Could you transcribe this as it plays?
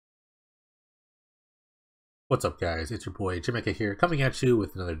What's up, guys? It's your boy Jamaica here, coming at you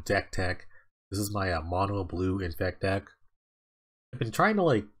with another deck tech. This is my mono blue Infect deck. I've been trying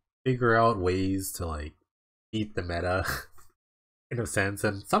to figure out ways to beat the meta in a sense,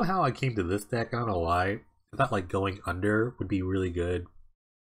 and somehow I came to this deck. I don't know why. I thought going under would be really good.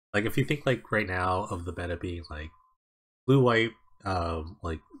 If you think right now of the meta being blue white,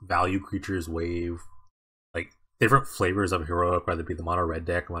 value creatures wave, different flavors of heroic, whether it be the mono red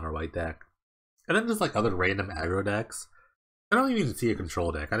deck or mono white deck. And then there's other random aggro decks. I don't even see a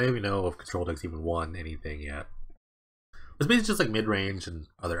control deck. I don't even know if control decks even won anything yet. It's basically just mid-range and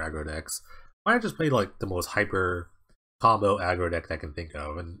other aggro decks. Why not just play the most hyper combo aggro deck that I can think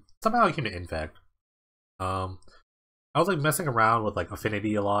of? And somehow I came to Infect. I was messing around with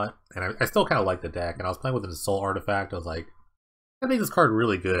Affinity a lot, and I still kind of like the deck. And I was playing with an Soul Artifact. I was like, I make this card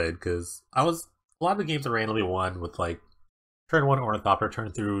really good because a lot of the games I randomly won with turn 1 Ornithopter, turn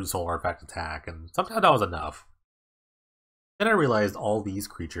through Soul Artifact attack, and sometimes that was enough. Then I realized all these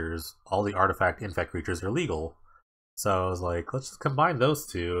creatures, all the Artifact Infect creatures are legal. So I was like, let's just combine those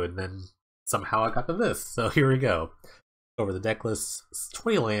two, and then somehow I got to this. So here we go. Over the deck list,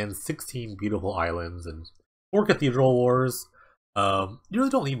 20 lands, 16 beautiful islands, and 4 Cathedral Wars. You really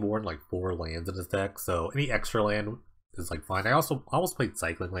don't need more than 4 lands in this deck, so any extra land is fine. I almost played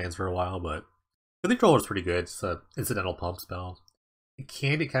cycling lands for a while, but Cathedral Wars is pretty good. It's an incidental pump spell. It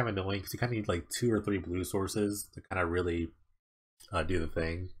can get kind of annoying because you kind of need 2 or 3 blue sources to kind of really do the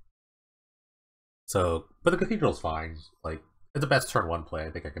thing. So, but the Cathedral's fine. It's the best turn 1 play I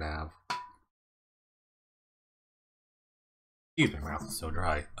think I can have. Excuse me, my mouth is so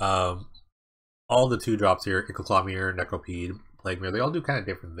dry. All the 2-drops here, Ichthyosaur, Necropede, Plague Mirror, they all do kind of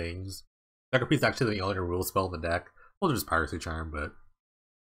different things. Necropede's actually the only removal spell in the deck. Well, there's Piracy Charm, but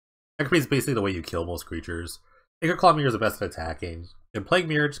Necropede is basically the way you kill most creatures. Ichthyosaur is the best at attacking. And Plague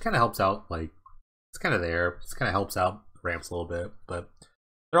Mirror just kind of helps out, it's kind of there. It kind of helps out ramps a little bit, but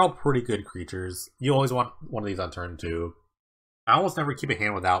they're all pretty good creatures. You always want one of these on turn 2. I almost never keep a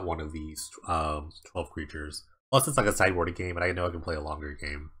hand without one of these 12 creatures. Unless it's a sideboarding game and I know I can play a longer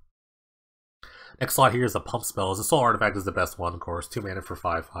game. Next slot here is the pump spells. The Soul Artifact is the best one, of course. 2 mana for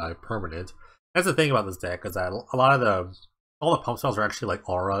 5/5, permanent. That's the thing about this deck, is that a lot of all the pump spells are actually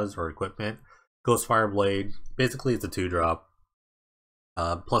auras or equipment. Ghostfire Blade, basically it's a 2-drop.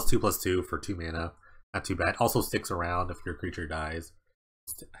 +2/+2 for 2 mana. Not too bad. Also sticks around if your creature dies.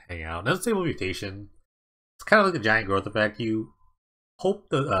 Just hang out. Another Stable Mutation. It's kind of like a giant growth effect. You hope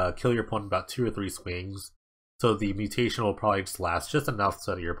to kill your opponent about 2 or 3 swings. So the mutation will probably just last just enough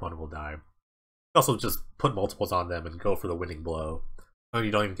so that your opponent will die. You also just put multiples on them and go for the winning blow. And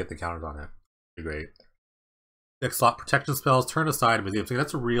you don't even get the counters on it. Pretty great. Next slot, Protection Spells, Turn Aside, Museum Skin.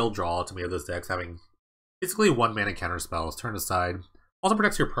 That's a real draw to me of this deck, having basically 1 mana counter spells. Turn Aside. Also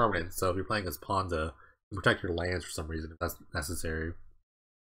protects your permanent, so if you're playing as Ponza, you can protect your lands for some reason if that's necessary.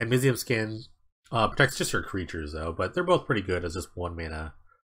 And Museum Skin protects just your creatures though, but they're both pretty good as just 1 mana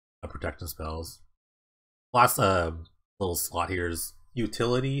protection spells. Last little slot here is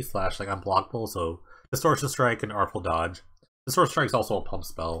Utility / unblockable, so Distortion Strike and Artful Dodge. Distortion Strike is also a pump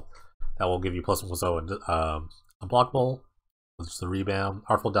spell that will give you +1/+0 and unblockable, which is the rebound.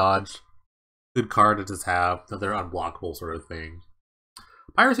 Artful Dodge, good card to just have, another unblockable sort of thing.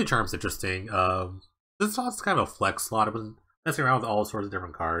 Piracy Charm's interesting. This slot's kind of a flex slot. I've been messing around with all sorts of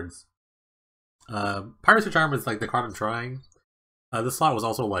different cards. Piracy Charm is the card I'm trying. This slot was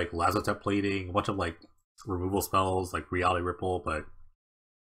also Lazotep Plating, a bunch of removal spells, Reality Ripple, but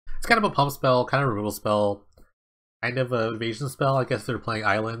it's kind of a pump spell, kind of a removal spell, kind of an evasion spell. I guess they're playing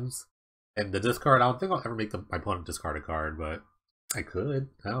islands. And the discard, I don't think I'll ever make my opponent discard a card, but I could.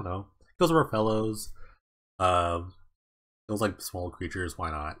 I don't know. Goes over Fellows. Those small creatures, why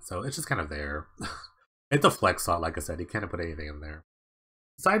not? So it's just kind of there. It's a flex slot, like I said. You can't put anything in there.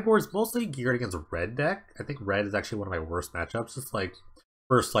 Sideboard's mostly geared against a red deck. I think red is actually one of my worst matchups. Just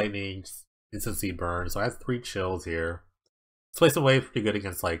Burst Lightning, Instant Sea Burn. So I have 3 chills here. Displace Away pretty good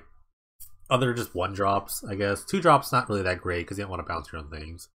against other just 1-drops, I guess. 2-drops not really that great because you don't want to bounce your own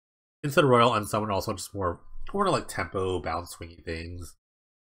things. Instant Royal Unsummon also just more tempo, bounce swingy things.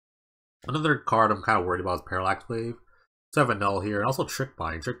 Another card I'm kind of worried about is Parallax Wave. So I have a null here, and also Trick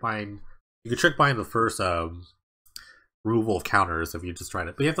Bind. Trick Bind, you can Trick Bind the first removal of counters if you just try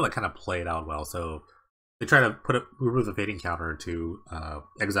to, but you have to kind of play it out well. So they try to remove the fading counter to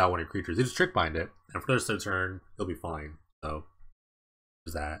exile one of your creatures. You just Trick Bind it, and for the rest of the turn, you'll be fine. So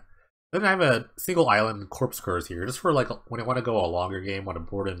there's that. Then I have a single island Corpse Curse here, just for when I want to go a longer game, want to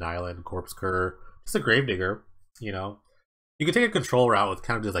board an island, Corpse Cur, just a Gravedigger, you know. You can take a control route with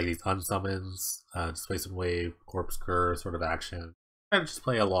kind of just these unsummons, Displacement Wave, Corpse Cur sort of action, and just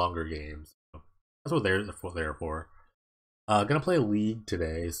play a longer game. So That's what they're for. Gonna play League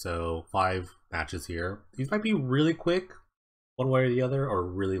today, so 5 matches here. These might be really quick, one way or the other, or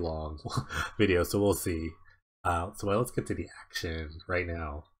really long videos, so we'll see. Let's get to the action right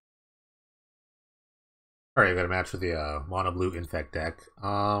now. Alright, I've got a match with the mono blue Infect deck.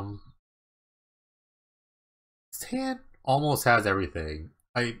 This hand almost has everything.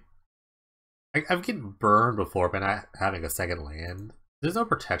 I've getting burned before by not having a second land. There's no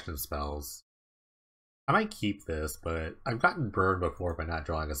protection spells. I might keep this, but I've gotten burned before by not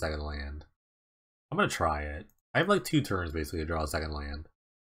drawing a second land. I'm gonna try it. I have like 2 turns basically to draw a second land.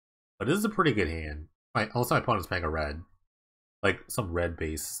 But this is a pretty good hand. Also, my opponent's playing a red. Like some red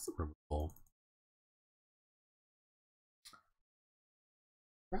base removal.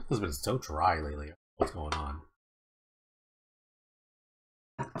 Wrath has been so dry lately. What's going on?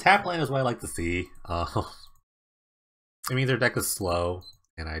 Tap land is what I like to see. It means their deck is slow,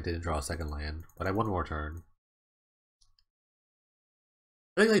 and I didn't draw a second land, but I have 1 more turn.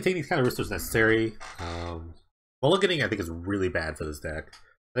 I think like taking these kind of risks is necessary. Mulliganing I think is really bad for this deck.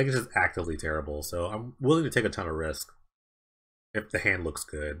 I think it's just actively terrible, so I'm willing to take a ton of risk if the hand looks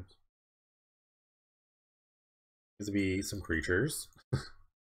good. There's to be some creatures. I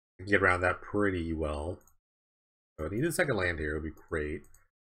can get around that pretty well. So I need a second land here, it would be great.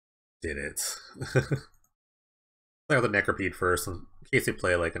 Did it. Play with the Necropede first, in case they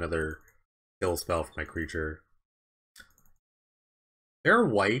play like another kill spell for my creature. They're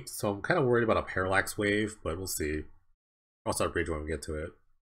white, so I'm kind of worried about a Parallax Wave, but we'll see. I'll start bridge when we get to it.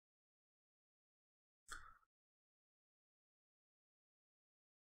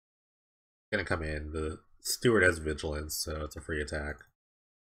 Gonna come in. The Steward has Vigilance, so it's a free attack.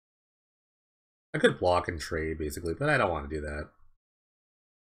 I could block and trade, basically, but I don't want to do that.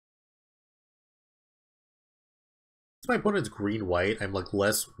 Since my opponent's green-white, I'm like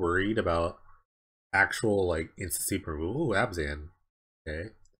less worried about actual like instancy removal. Ooh, Abzan.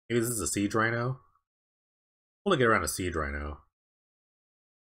 Okay. Maybe this is a Siege Rhino? I want to get around a Siege Rhino.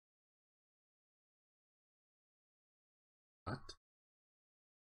 What?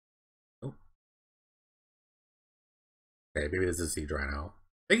 Oh. Okay, maybe this is Siege Rhino.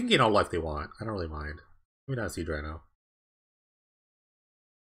 They can gain all life they want. I don't really mind. Maybe not a Siege Rhino.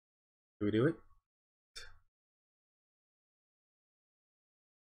 Do we do it?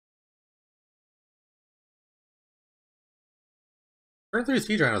 Turn 3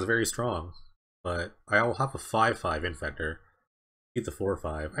 Siege Rhino is very strong, but I'll have a 5/5 Infector. Beat the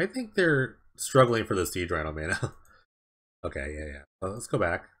 4/5. I think they're struggling for the Siege Rhino mana. Okay, yeah. Let's go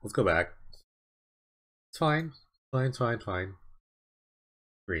back. Let's go back. It's fine. Fine.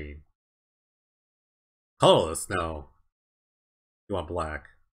 Green. Colorless? No. You want black.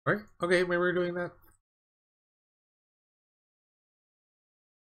 Right? Okay, maybe we're doing that.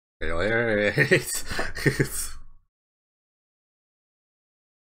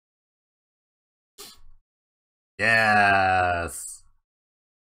 Yes!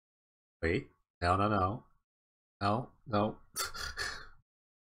 Wait. No. No.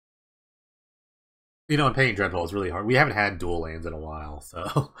 You know, in Painting Dreadful is really hard. We haven't had dual lands in a while,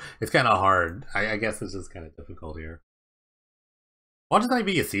 so it's kind of hard. I guess it's just kind of difficult here. Why doesn't it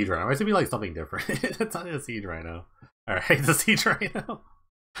be a Siege Rhino? Why should it be like something different? It's not a Siege Rhino. Alright, it's a Siege Rhino.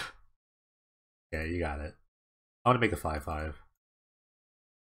 Yeah, you got it. I want to make a 5/5.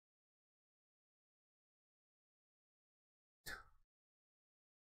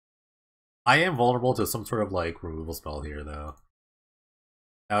 I am vulnerable to some sort of like removal spell here, though.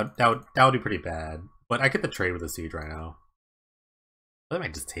 That would be pretty bad. But I get the trade with the Siege Rhino. They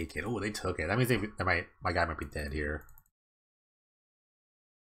might just take it. Oh, they took it. That means my guy might be dead here.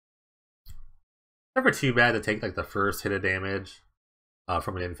 Never too bad to take like the first hit of damage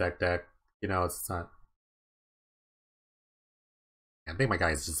from an Infect deck. You know, it's not. I think my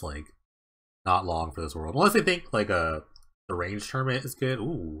guy is just like not long for this world, unless they think like the range tournament is good.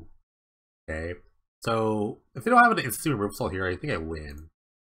 Ooh, okay. So if they don't have an instant removal here, I think I win.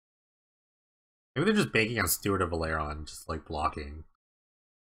 Maybe they're just banking on Steward of Valeron, just like blocking.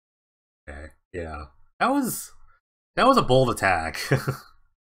 Okay, yeah, that was a bold attack. That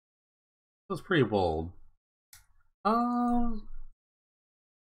was pretty bold. I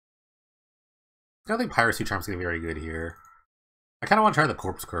don't think Piracy Charm's gonna be very good here. I kind of want to try the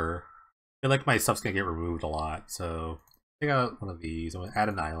Corpse Cur. I feel like my stuff's gonna get removed a lot, so I got one of these. I'm gonna add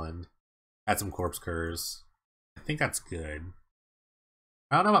an island, add some Corpse Curs. I think that's good.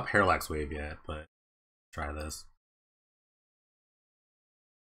 I don't know about Parallax Wave yet, but try this.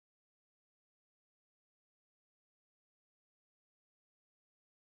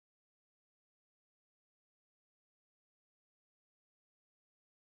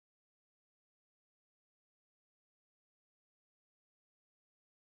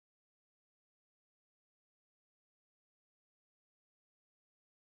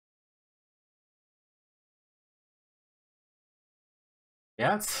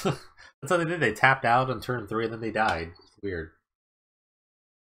 Yeah, that's that's what they did. They tapped out on turn 3 and then they died. It's weird.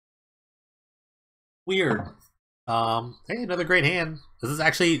 Weird. Hey, another great hand. This is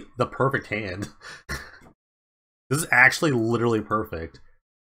actually the perfect hand. This is actually literally perfect.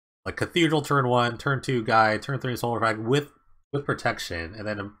 Like Cathedral turn 1, turn 2 guy, turn 3 Solar Frag with protection, and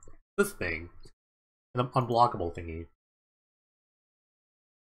then this thing. An unblockable thingy.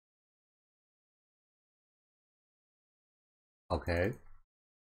 Okay.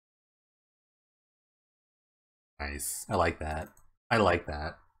 Nice. I like that. I like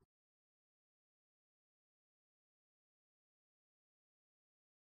that.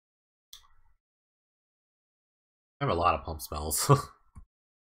 I have a lot of pump spells.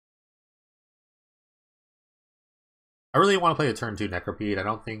 I really want to play a turn 2 Necropede. I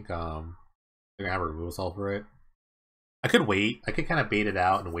don't think they're gonna have a removal spell for it. I could wait. I could kind of bait it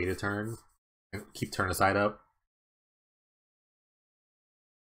out and wait a turn. And keep turn aside up.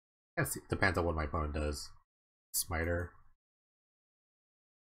 It depends on what my opponent does. Smiter.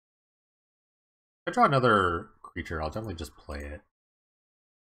 If I draw another creature, I'll definitely just play it.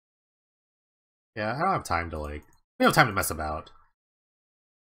 Yeah, I don't have time to like. We have time to mess about.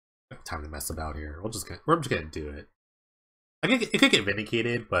 We have time to mess about here. We're just gonna do it. It could get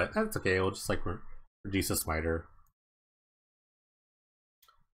vindicated, but that's okay. We'll just like reduce a smiter.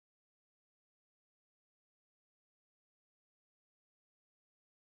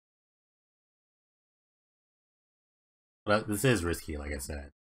 But this is risky, like I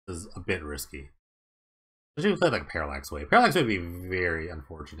said. This is a bit risky. Especially if we play like Parallax Wave. Parallax Wave would be very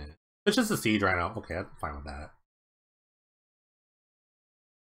unfortunate. It's just a Siege right now. Okay, I'm fine with that.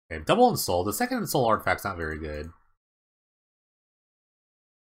 Okay, double Ensoul. The second Ensoul artifact's not very good.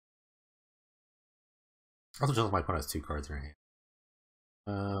 Also, just my opponent has 2 cards in her hand.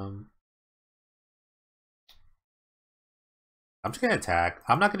 I'm just gonna attack.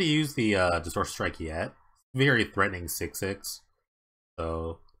 I'm not gonna use the Distortion Strike yet. Very threatening 6/6.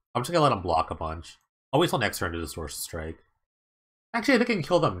 So I'm just gonna let him block a bunch. I'll wait till next turn to Distortion Strike. Actually, I think I can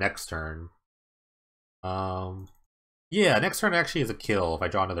kill them next turn. Yeah, next turn actually is a kill if I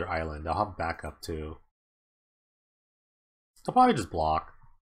draw another island. I'll have backup too. I'll probably just block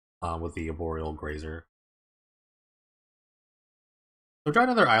with the Arboreal Grazer. So draw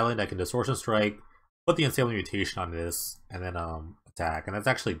another island, I can Distortion Strike, put the Unstable Mutation on this, and then attack. And that's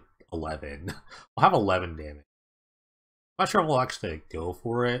actually 11. I'll have 11 damage. I'm not sure if we'll actually go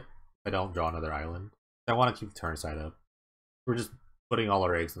for it if I don't draw another island. I want to keep the turn side up. We're just putting all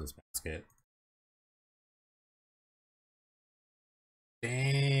our eggs in this basket.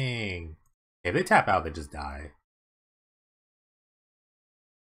 Dang. If they tap out, they just die.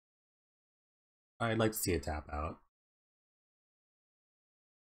 I'd like to see a tap out.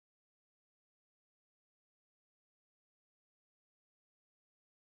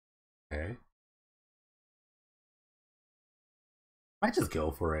 Okay. Might just go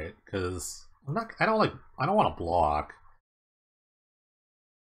for it, because I don't want to block.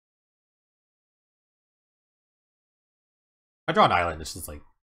 I draw an island, it's just like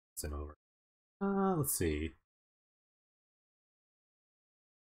sit over. Let's see.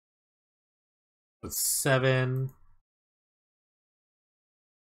 It's 7,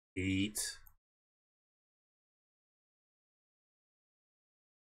 8.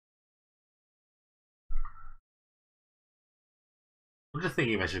 I'm just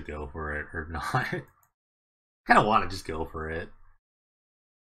thinking if I should go for it or not. I kind of want to just go for it.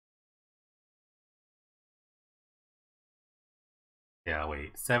 Yeah,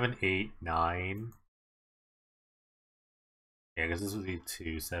 wait. 7, 8, 9. Yeah, because this would be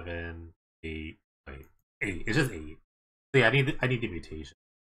 2, 7, 8. Wait, 8. It's just 8. So yeah, I need the mutation.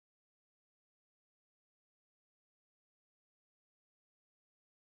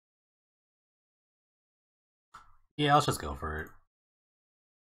 Yeah, let's just go for it.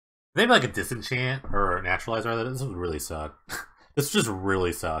 Maybe like a disenchant or a naturalize rather. This would really suck. This would just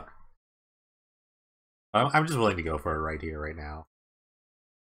really suck. I'm just willing to go for it right here, right now.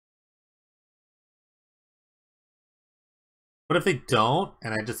 But if they don't,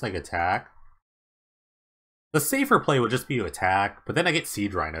 and I just like attack, the safer play would just be to attack. But then I get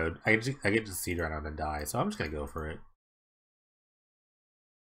Siege Rhino'd. I get to Siege Rhino'd and die. So I'm just gonna go for it.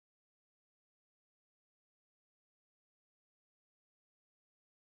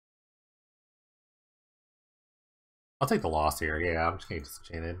 I'll take the loss here. Yeah, I'm just getting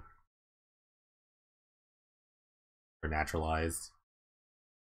disenchanted. Or naturalized.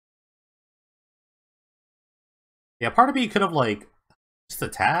 Yeah, part of me could have, like, just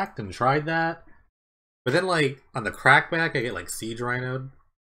attacked and tried that. But then, like, on the crackback, I get, like, Siege Rhino'd.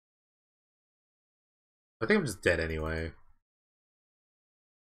 I think I'm just dead anyway.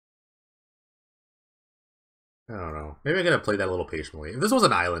 I don't know. Maybe I could have played that a little patiently. If this was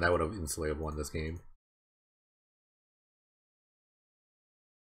an island, I would have instantly won this game.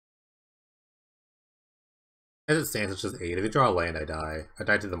 As it stands, it's just 8. If they draw a land, I die. I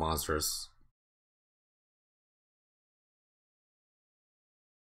die to the monstrous.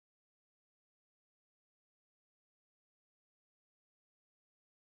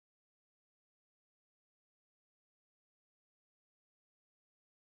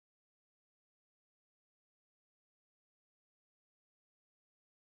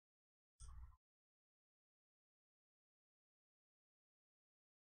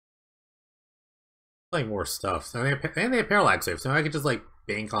 Playing more stuff. So and they have Parallax Wave, so I could just like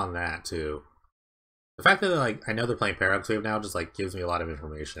bank on that too. The fact that like I know they're playing Parallax Wave now just like gives me a lot of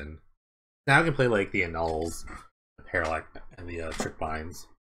information. Now I can play like the Annuls, the Parallax, and the Trick Binds.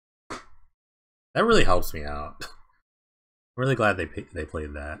 That really helps me out. I'm really glad they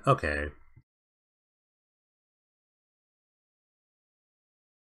played that. Okay.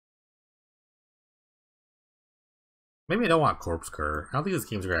 Maybe I don't want Corpse Cur. I don't think this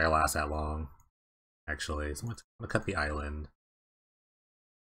game's gonna last that long. Actually, so I'm gonna cut the island.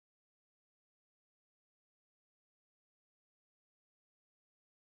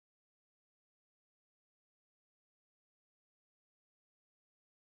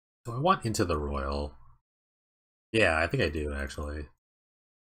 So I want Into the Royal. Yeah, I think I do actually.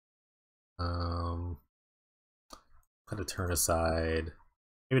 Kind of turn aside.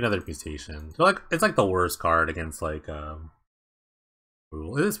 Maybe another mutation. So like it's like the worst card against like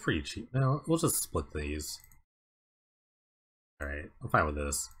rule. It is pretty cheap. No, we'll just split these. Alright, I'm fine with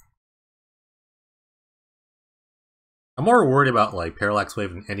this. I'm more worried about like Parallax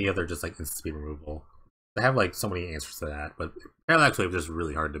Wave and any other just like instant speed removal. I have like so many answers to that, but Parallax Wave is just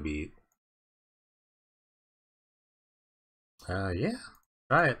really hard to beat. Yeah.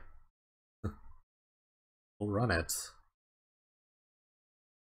 Try it. We'll run it.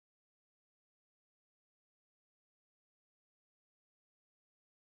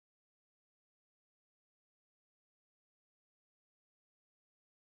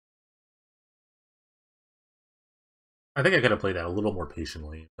 I think I could have played that a little more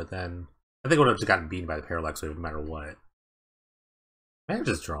patiently, but then I think I would have just gotten beaten by the Parallax Wave no matter what. I have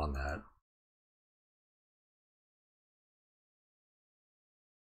just drawn that.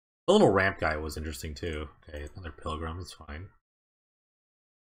 The little ramp guy was interesting too. Okay, another Pilgrim is fine.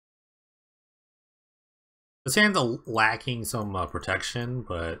 This hand's lacking some protection,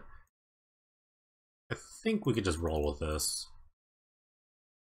 but I think we could just roll with this.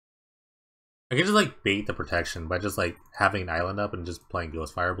 I could just like bait the protection by just like having an island up and just playing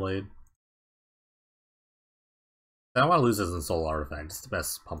Ghost Fireblade. I don't want to lose this in Soul Artifact. It's the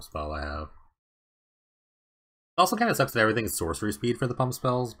best pump spell I have. It also kind of sucks that everything is sorcery speed for the pump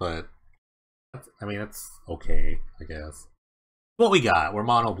spells, but I mean, that's okay, I guess. What we got, we're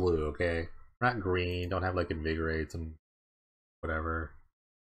mono blue, okay? We're not green, don't have like invigorates and whatever.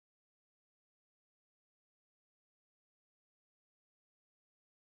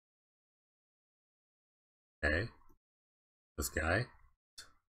 Okay. This guy.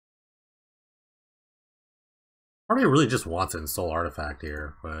 Part of me really just wants it in Soul Artifact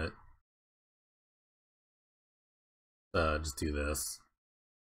here, but just do this.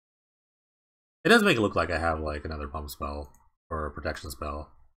 It does make it look like I have like another pump spell or a protection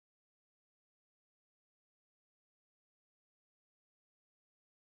spell.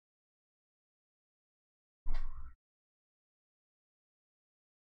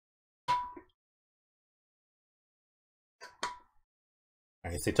 I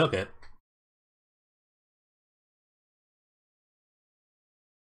guess they took it.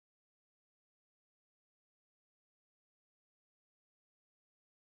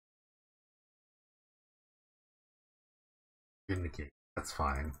 Indicate. That's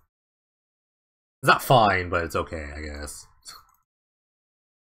fine. It's not fine, but it's okay, I guess.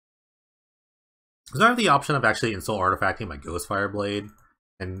 Because I have the option of actually in-soul artifacting my Ghost Fireblade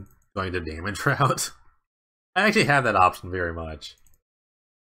and going to damage route. I actually have that option very much.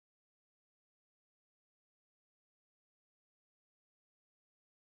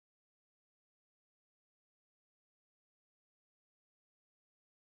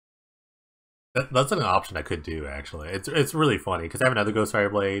 That's an option I could do, actually. It's really funny, because I have another Ghost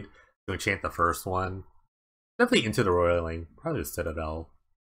Fireblade to enchant the first one. Definitely Into the Roiling. Probably the Citadel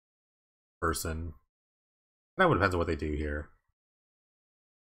person. That would depends on what they do here.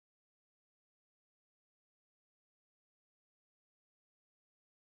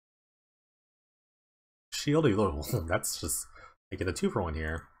 Shield Evil. That's just... I get a 2-for-1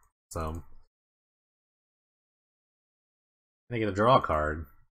 here. So... I get a draw card.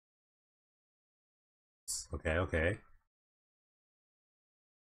 Okay, okay.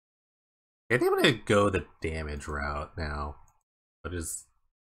 I think I'm gonna go the damage route now. But just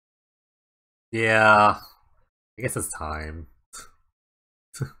yeah, I guess it's time.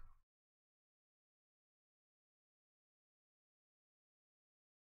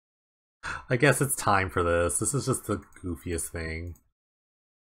 I guess it's time for this. This is just the goofiest thing.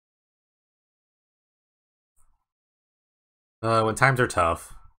 When times are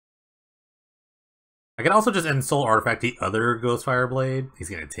tough. I can also just Ensoul Artifact the other Ghostfire Blade. He's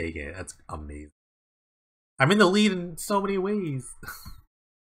gonna take it. That's amazing. I'm in the lead in so many ways.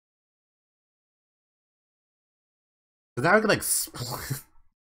 So now I can like split.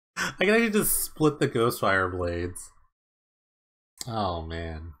 I can actually just split the Ghostfire Blades. Oh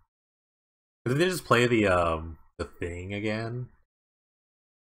man. Did they just play the thing again?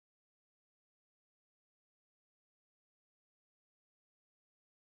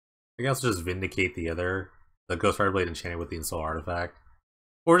 I guess just vindicate the Ghostfire Blade enchanted with the Ensoul Artifact.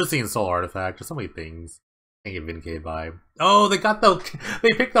 Or just the Ensoul Artifact. There's so many things I can get vindicated by. Oh, they got the they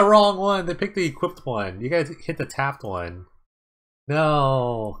picked the wrong one. They picked the equipped one. You guys hit the tapped one.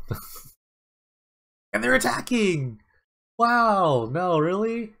 No. And they're attacking! Wow, no,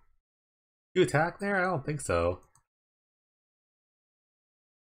 really? You attack there? I don't think so.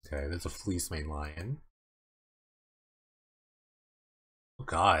 Okay, there's a Fleece Mane Lion. Oh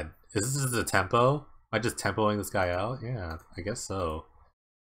god. Is this the tempo? Am I just tempoing this guy out? Yeah, I guess so.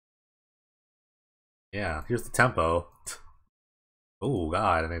 Yeah, here's the tempo. Oh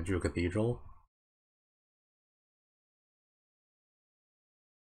god, and I drew a Cathedral.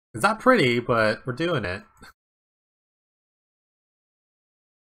 It's not pretty, but we're doing it.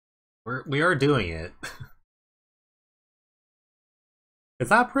 We are doing it. It's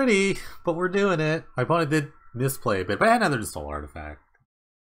not pretty, but we're doing it. My opponent did misplay a bit, but I had another Soul Artifact.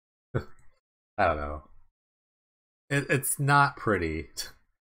 I don't know. It's not pretty.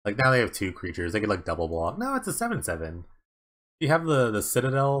 Like now they have two creatures. They could like double block. No, it's a 7/7. You have the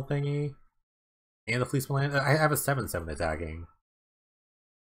Citadel thingy and the Fleece Land. I have a 7/7 attacking.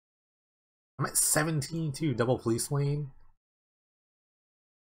 I'm at 17 too. Double Fleece Lane.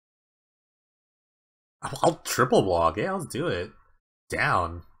 I'll triple block. Yeah, let's do it.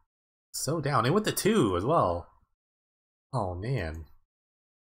 Down. So down. And with the 2 as well. Oh man.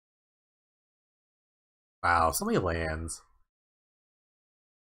 Wow, so many lands.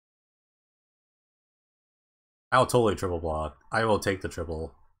 I'll totally triple block. I will take the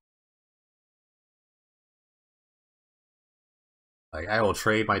triple. Like I will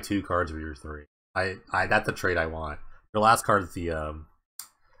trade my 2 cards for your 3. I that's the trade I want. Your last card is the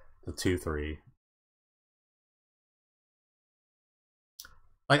 2/3.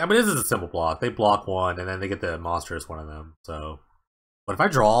 Like I mean this is a simple block. They block one and then they get the monster as one of them. So but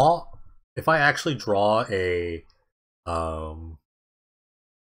if I actually draw a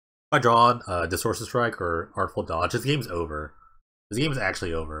if I draw Distortion Strike or Artful Dodge, this game's over. This game is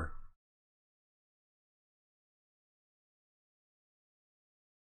actually over.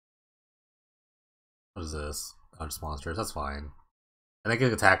 What is this? Oh, just monsters. That's fine. And I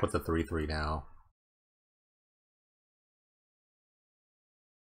can attack with the 3/3 now.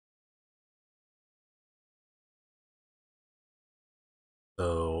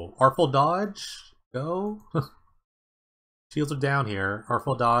 So Artful Dodge, go. Shields are down here.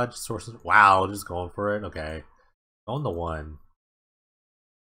 Artful Dodge, sources. Wow, just going for it. Okay, going the 1.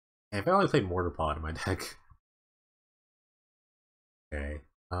 And if I only played Mortar Pod in my deck. Okay.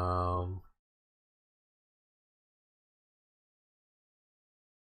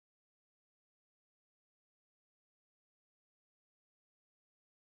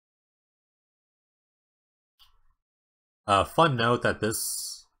 Fun note that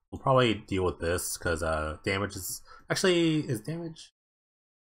this will probably deal with this because damage is damage.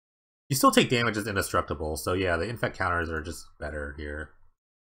 You still take damage as indestructible, so yeah, the infect counters are just better here.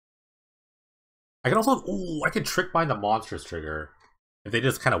 I can also I can trick bind the monsters trigger if they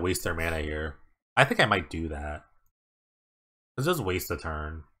just kind of waste their mana here. I think I might do that. Let's just waste a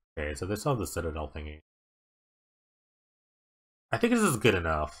turn. Okay, so they still have the Citadel thingy. I think this is good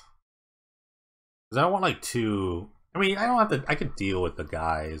enough. Because I don't want like 2. I mean, I don't have to. I could deal with the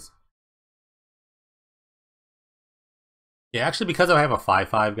guys. Yeah, actually, because I have a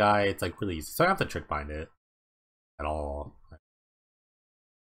 5/5 guy, it's like really easy. So I don't have to trick bind it at all.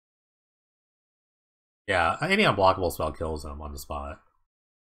 Yeah, any unblockable spell kills him on the spot.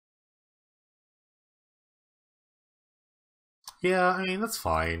 Yeah, I mean, that's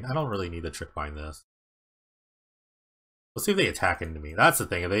fine. I don't really need to trick bind this. Let's see if they attack into me. That's the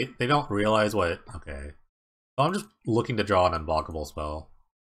thing. They don't realize what... Okay. So I'm just looking to draw an unblockable spell.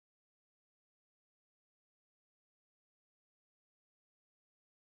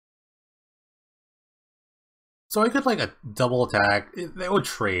 So I could like a double attack. It would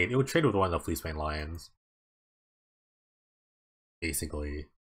trade. It would trade with one of the Fleecebane Lions. Basically.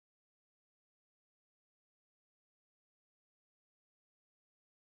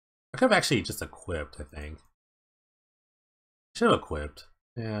 I could have actually just equipped, I think. Should have equipped.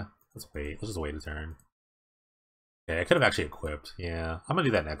 Yeah, let's wait. Let's just wait a turn. Okay, I could have actually equipped. Yeah, I'm gonna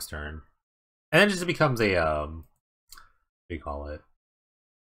do that next turn. And then it just becomes a, what do you call it?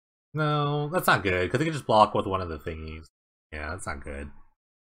 No, that's not good, because it can just block with one of the thingies. Yeah, that's not good.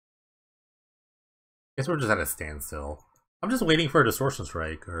 Guess we're just at a standstill. I'm just waiting for a Distortion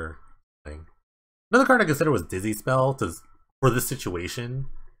Strike or something. Another card I consider was Dizzy Spell for this situation.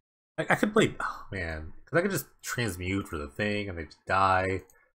 I could play, oh man, because I could just transmute for the thing and they just die.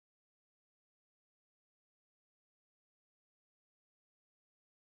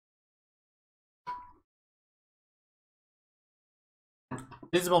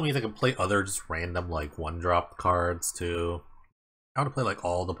 Dizzy Spell means I can play other just random like one drop cards too. I want to play like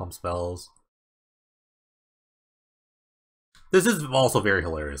all the pump spells. This is also very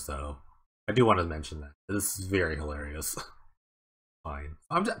hilarious though. I do want to mention that. This is very hilarious. Fine.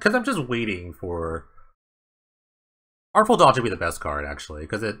 Because I'm just waiting for Artful Dodge to be the best card actually,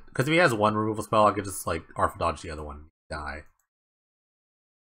 because if he has one removal spell, I could just like Artful Dodge the other one and die.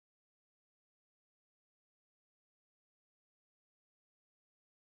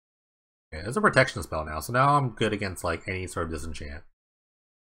 Yeah, it's a protection spell now, so now I'm good against like any sort of disenchant.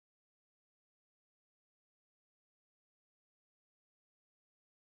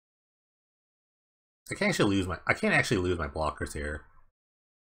 I can't actually lose my blockers here.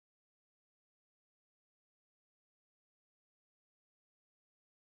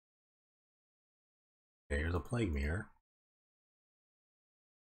 Okay, here's a Plague Mirror.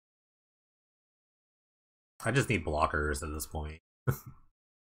 I just need blockers at this point.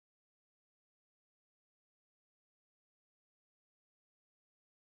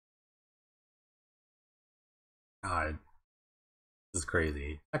 God, this is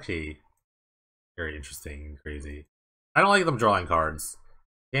crazy. Actually, very interesting and crazy. I don't like them drawing cards.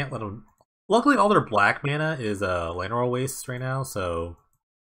 Can't let them. Luckily, all their black mana is Llanowar Waste right now, so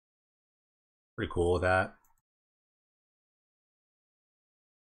pretty cool with that.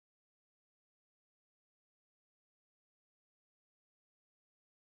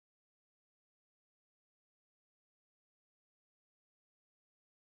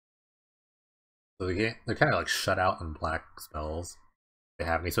 So they're kind of like shut out on black spells. They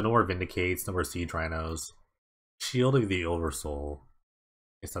have any, so no more Vindicates, no more Siege Rhinos. Shielding the Oversoul.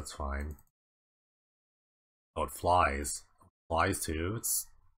 I guess that's fine. Oh, it flies. Flies too. It's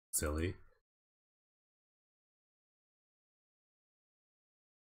silly.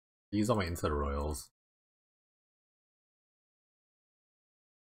 Use all my Into the Royals.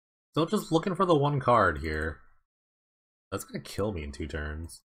 Still just looking for the one card here. That's gonna kill me in 2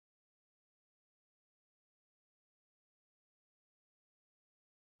 turns.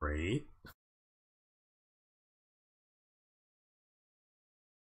 Great.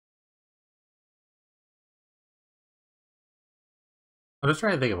 I'm just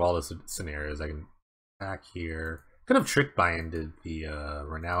trying to think of all the scenarios I can attack here. Could have Trick Binded the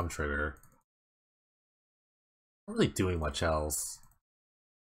Renown trigger. Not really doing much else.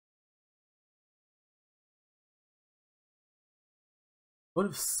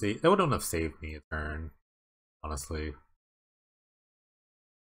 That wouldn't have saved me a turn, honestly.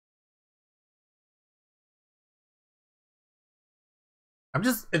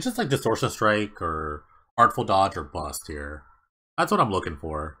 It's just like Distortion Strike or Artful Dodge or Bust here. That's what I'm looking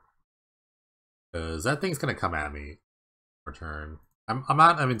for. Because that thing's gonna come at me for turn.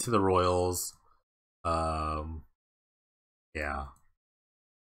 I'm into the Royals. Yeah.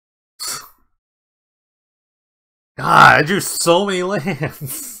 God, I drew so many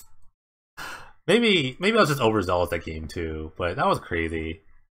lands. maybe I was just overzealous that game too, but that was crazy.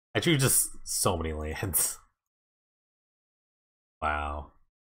 I drew just so many lands. Wow.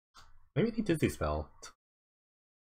 Maybe he did Dizzy Spell.